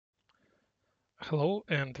Hello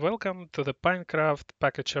and welcome to the PaintCraft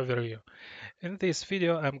package overview. In this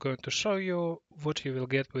video, I'm going to show you what you will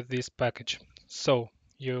get with this package. So,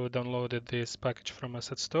 you downloaded this package from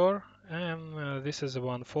Asset Store, and this is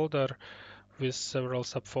one folder with several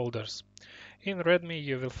subfolders. In README,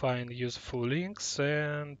 you will find useful links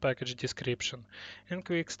and package description. In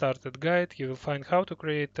Quick Started Guide, you will find how to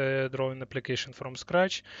create a drawing application from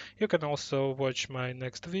scratch. You can also watch my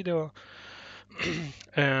next video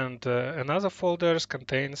and another folders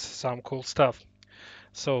contains some cool stuff.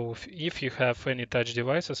 So if you have any touch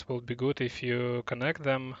devices, will be good if you connect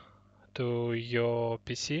them to your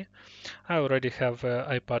PC. I already have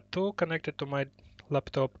iPad 2 connected to my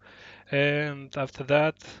laptop, and after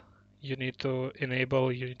that you need to enable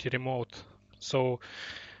Unity Remote. So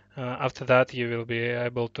after that you will be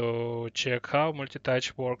able to check how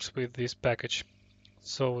multi-touch works with this package.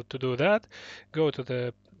 So to do that, go to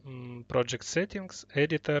the project settings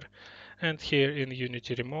editor, and here in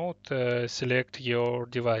Unity Remote select your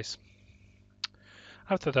device.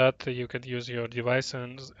 After that you can use your device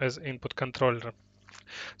as input controller.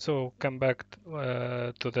 So come back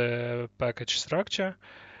to the package structure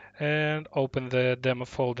and open the demo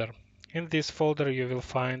folder. In this folder you will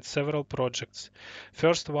find several projects.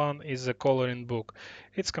 First one is a coloring book.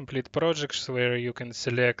 It's complete projects where you can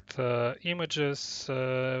select images,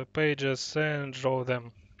 pages and draw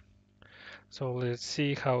them. So let's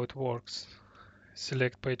see how it works.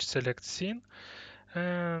 Select page, select scene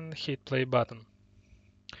and hit play button.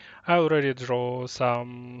 I already draw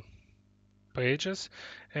some pages,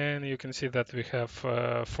 and you can see that we have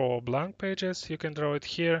 4 blank pages. You can draw it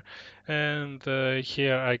here, and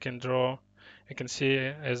here I can draw. You can see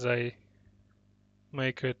as I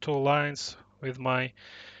make 2 lines with my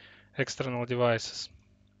external devices.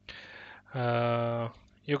 Uh,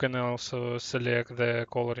 you can also select the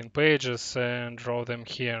coloring pages and draw them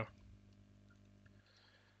here.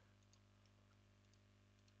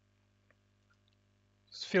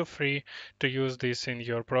 Feel free to use this in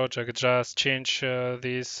your project. Just change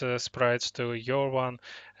these sprites to your one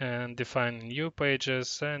and define new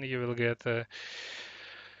pages, and you will get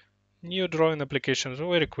new drawing applications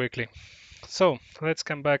very quickly. So let's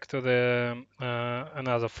come back to the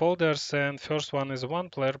another folders, and first one is one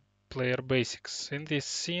player basics. In this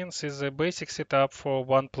scenes is a basic setup for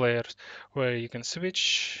one player where you can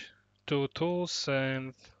switch to tools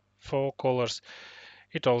and 4 colors.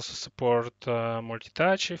 It also supports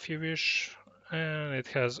multi-touch if you wish, and it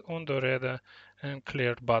has undo, redo, and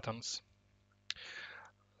clear buttons.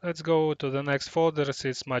 Let's go to the next folder.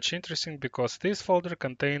 It's much interesting because this folder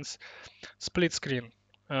contains split screen.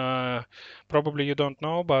 Uh, Probably you don't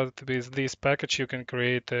know, but with this package you can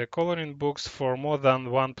create coloring books for more than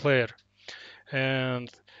one player. And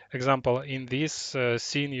example, in this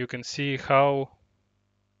scene you can see how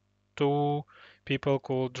 2 people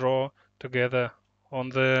could draw together on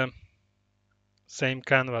the same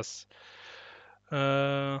canvas.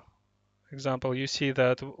 Uh, Example, you see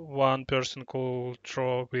that one person could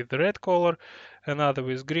draw with red color, another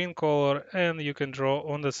with green color, and you can draw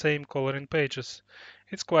on the same coloring pages.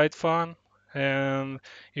 It's quite fun, and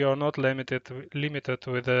you're not limited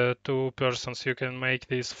with 2 persons. You can make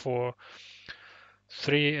this for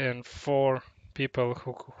 3 and 4 people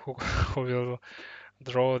who will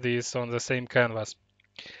draw this on the same canvas.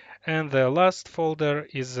 And the last folder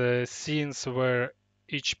is scenes where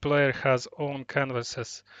each player has own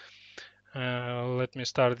canvases. Let me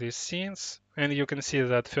start these scenes, and you can see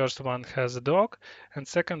that first one has a dog and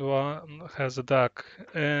second one has a duck.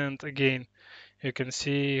 And again, you can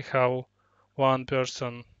see how one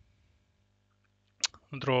person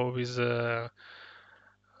draw with a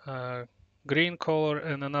green color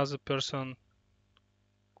and another person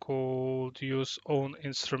could use own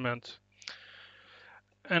instrument.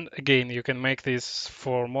 And again, you can make this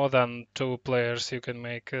for more than 2 players. You can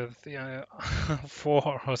make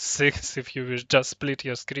 4 or 6 if you wish. Just split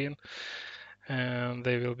your screen and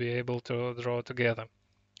they will be able to draw together.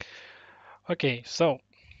 Okay, so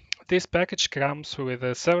this package comes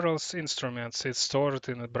with several instruments. It's stored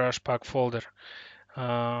in a brush pack folder.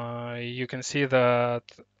 You can see that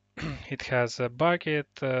it has a bucket,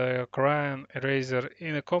 crayon, eraser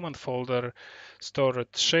in a common folder,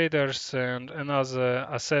 stored shaders and another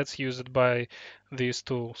assets used by these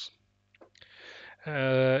tools.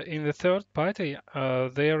 In the third party,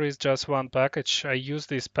 there is just one package. I use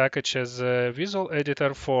this package as a visual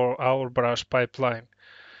editor for our brush pipeline.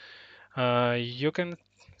 You can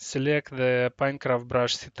select the PaintCraft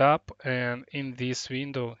brush setup, and in this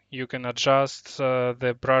window you can adjust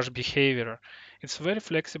the brush behavior. It's a very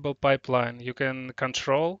flexible pipeline. You can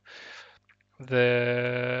control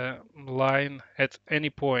the line at any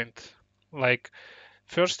point. Like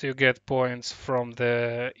first you get points from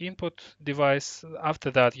the input device.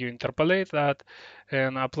 After that you interpolate that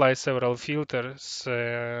and apply several filters.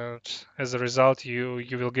 As a result, you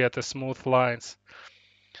will get a smooth lines.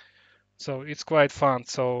 So it's quite fun.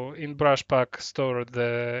 So in Brush Pack, store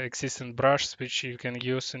the existing brushes which you can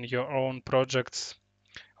use in your own projects,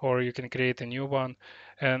 or you can create a new one.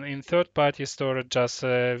 And in third party, store just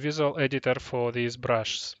a visual editor for these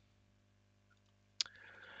brushes.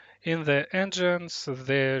 In the engines,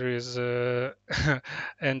 there is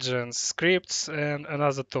engine scripts and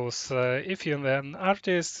another tools. If you're an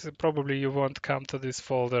artist, probably you won't come to this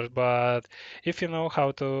folder, but if you know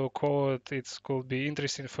how to code, it could be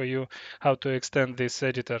interesting for you how to extend this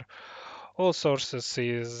editor. All sources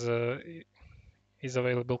is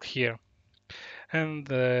available here. And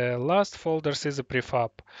the last folder is a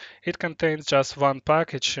prefab. It contains just one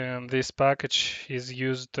package, and this package is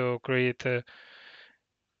used to create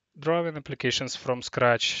drawing applications from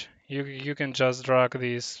scratch. You can just drag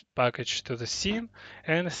this package to the scene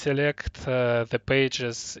and select the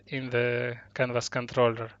pages in the Canvas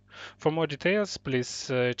controller. For more details,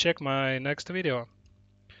 please check my next video.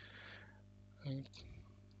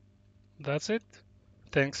 That's it.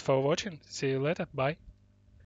 Thanks for watching. See you later. Bye.